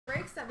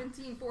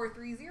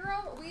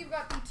17430. We've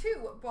got the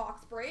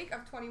 2-box break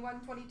of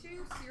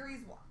 21-22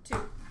 Series 2.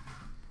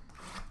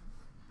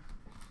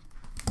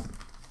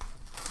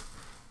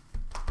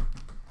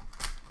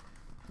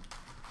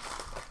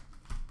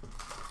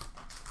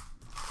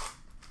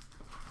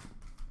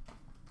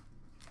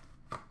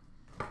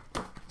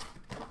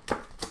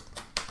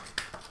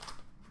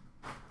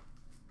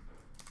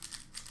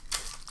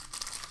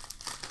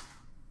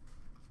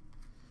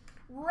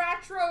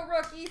 Retro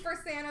rookie for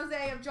San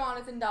Jose of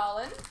Jonathan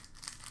Dahlen.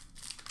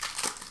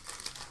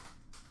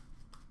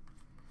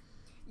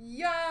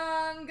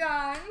 Young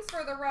Guns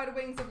for the Red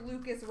Wings of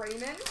Lucas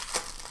Raymond.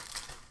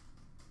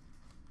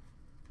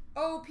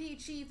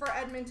 OPG for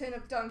Edmonton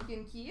of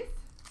Duncan Keith.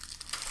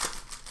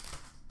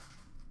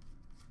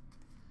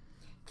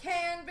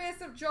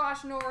 Canvas of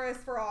Josh Norris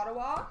for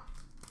Ottawa.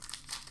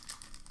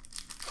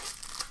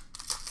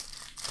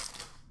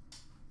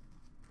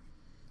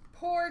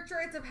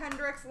 Portraits of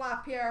Hendrix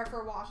Lapierre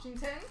for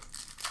Washington.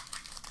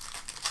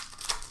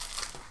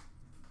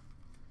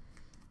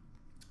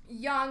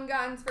 Young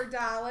Guns for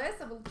Dallas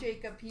of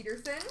Jacob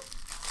Peterson.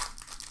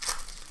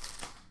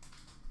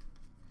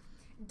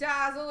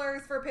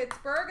 Dazzlers for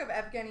Pittsburgh of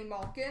Evgeny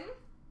Malkin.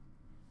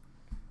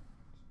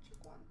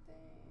 Check one thing.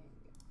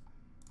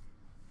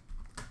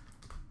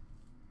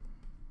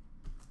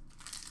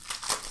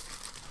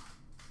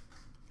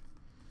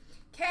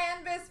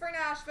 Canvas for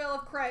Nashville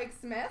of Craig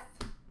Smith.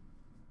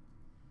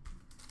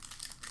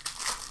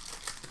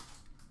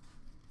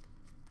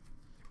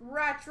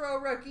 Retro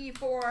rookie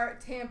for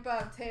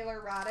Tampa of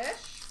Taylor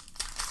Radish.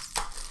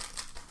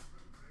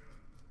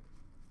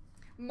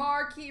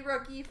 Marquee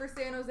rookie for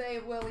San Jose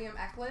of William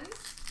Eklund.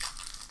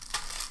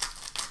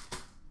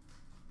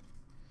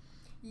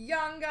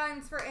 Young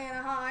Guns for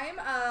Anaheim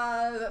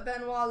of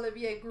Benoit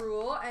Olivier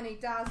Gruel, and a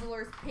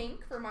Dazzlers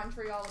pink for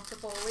Montreal of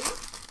Toffoli.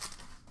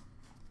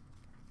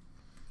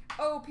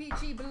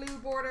 OPG blue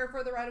border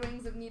for the Red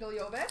Wings of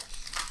Nedeljkovic.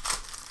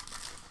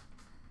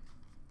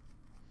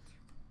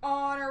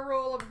 Honor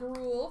roll of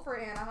Gruel for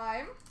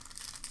Anaheim.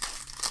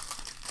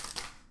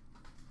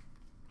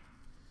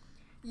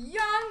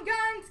 Young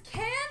Guns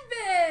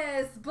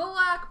canvas,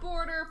 black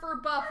border for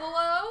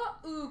Buffalo,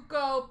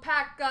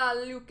 Ukko-Pekka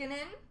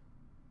Luukkonen.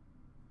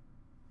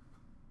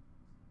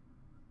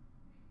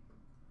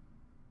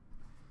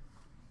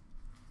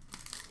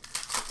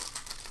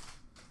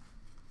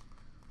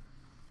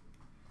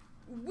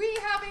 We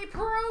have a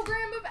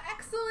Program of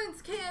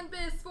Excellence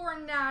canvas for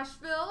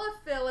Nashville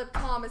of Philip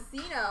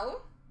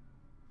Tomasino.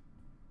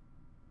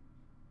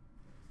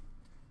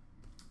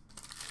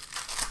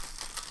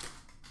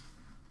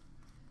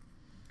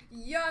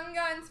 Young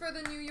Guns for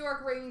the New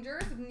York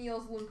Rangers of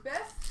Niels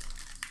Lundqvist.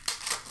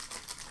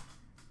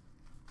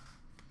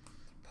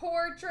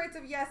 Portraits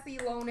of Jesse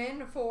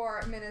Lonen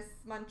for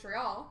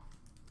Montreal.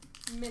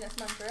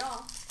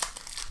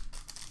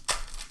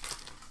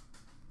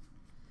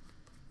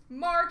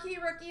 Marquee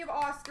rookie of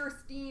Oscar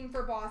Steen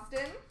for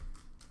Boston.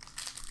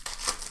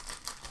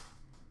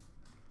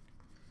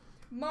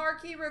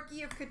 Marquee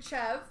rookie of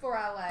Kachev for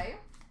LA.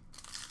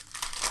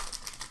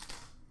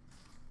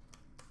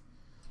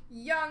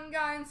 Young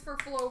Guns for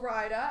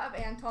Florida of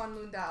Anton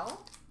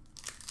Lundell.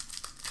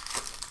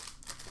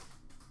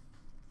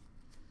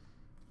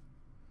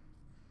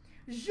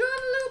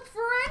 Jean-Luc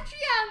French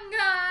Young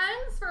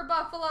Guns for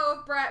Buffalo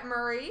of Brett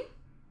Murray.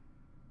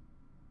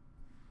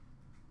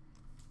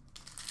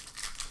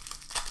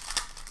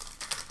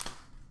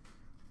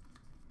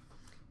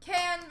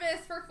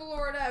 Canvas for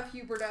Florida of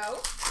Huberdeau.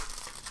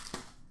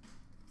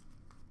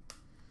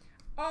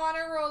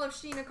 Honor roll of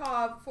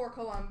Shinikov for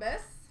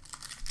Columbus.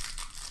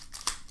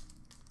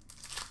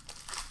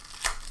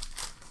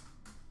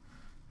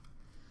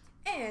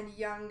 And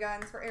Young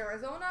Guns for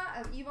Arizona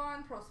of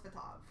Ivan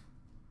Prosvetov.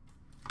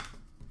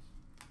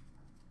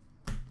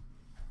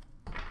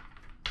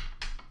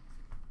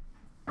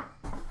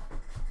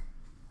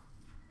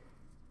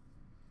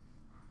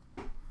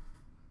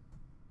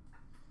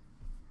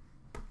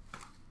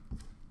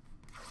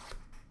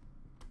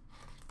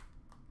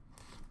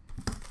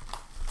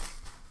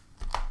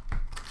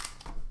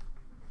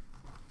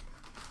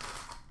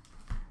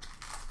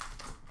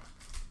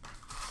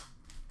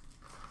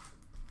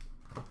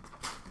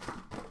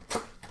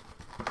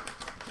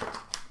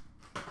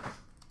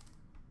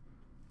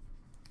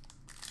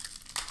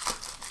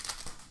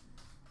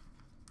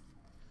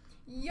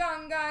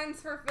 Young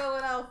Guns for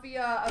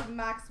Philadelphia of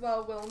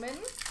Maxwell Willman.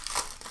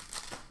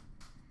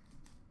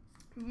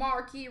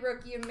 Marquee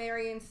rookie of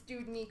Marian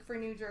Studnik for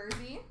New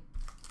Jersey.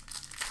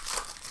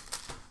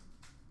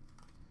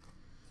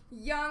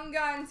 Young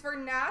Guns for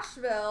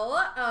Nashville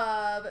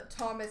of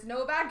Thomas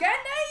Novak. And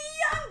a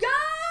Young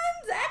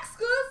Guns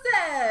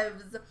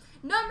exclusives.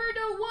 Number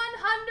to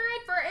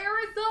 100 for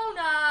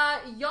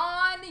Arizona,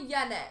 Jan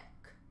Jenik.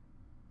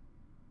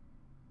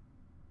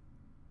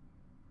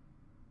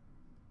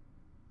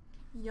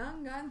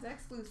 Young Guns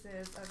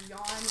exclusives of Jan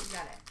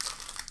Jenik.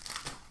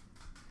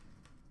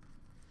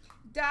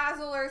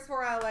 Dazzlers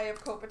for LA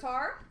of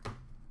Kopitar.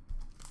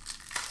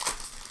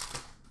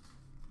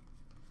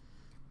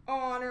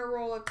 Honor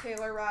roll of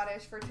Taylor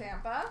Radish for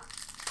Tampa.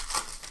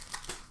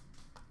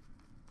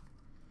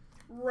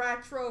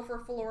 Retro for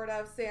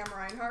Florida of Sam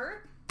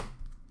Reinhart.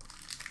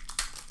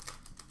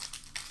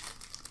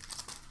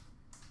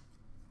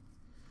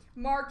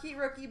 Marquee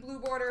rookie blue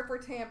border for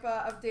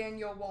Tampa of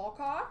Daniel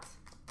Walcott.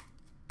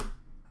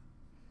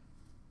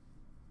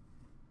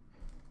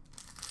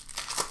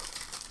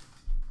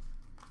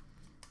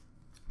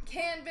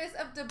 Canvas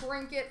of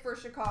DeBrincat for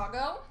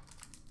Chicago.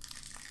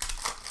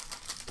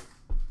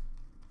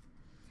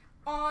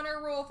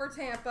 Honor roll for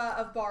Tampa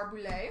of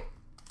Barboulay.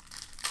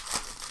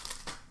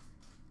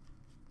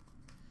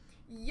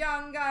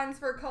 Young Guns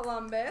for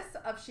Columbus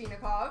of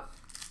Shinikov.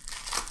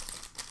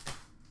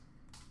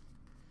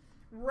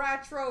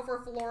 Retro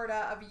for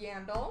Florida of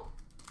Yandel.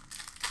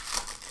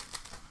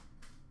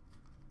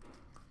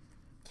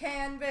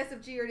 Canvas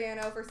of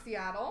Giordano for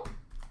Seattle.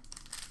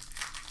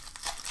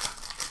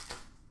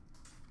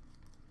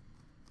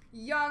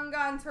 Young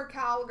Guns for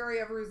Calgary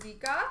of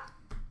Ruzicka.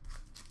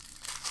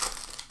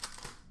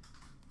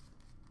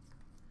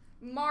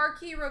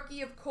 Marquee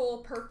rookie of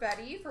Cole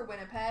Perfetti for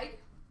Winnipeg.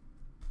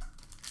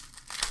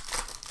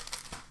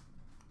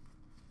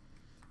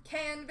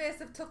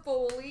 Canvas of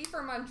Toffoli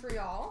for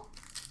Montreal.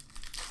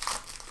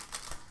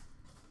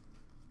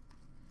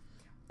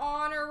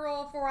 Honor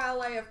roll for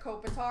LA of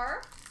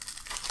Kopitar.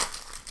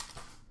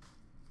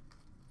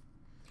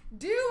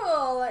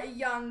 Dual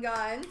Young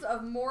Guns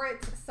of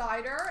Moritz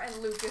Seider and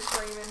Lucas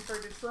Raymond for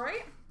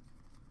Detroit.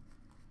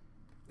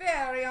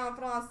 Variant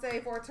Francais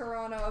for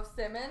Toronto of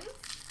Simmons.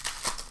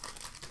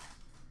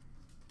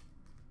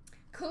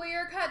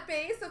 Clear cut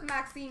base of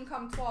Maxime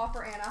Comtois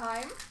for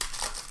Anaheim.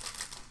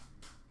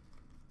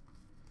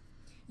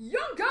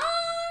 Young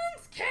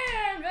Guns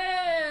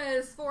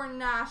canvas for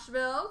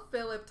Nashville,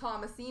 Philip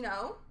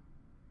Tomasino.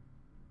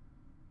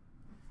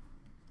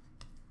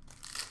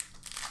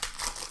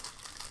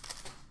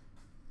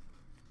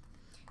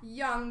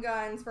 Young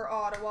Guns for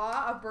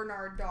Ottawa of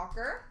Bernard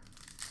Docker.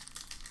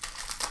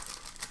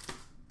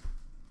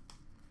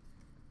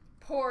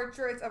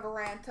 Portraits of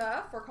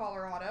Aranta for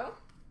Colorado.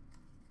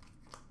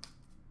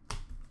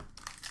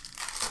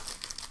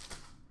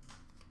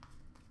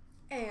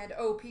 And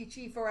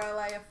OPG for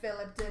LA of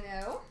Philip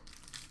Deneau.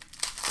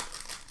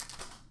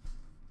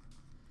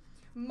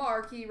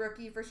 Marquee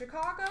rookie for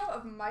Chicago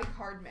of Mike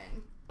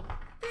Hardman.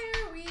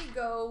 There we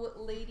go,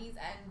 ladies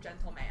and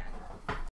gentlemen.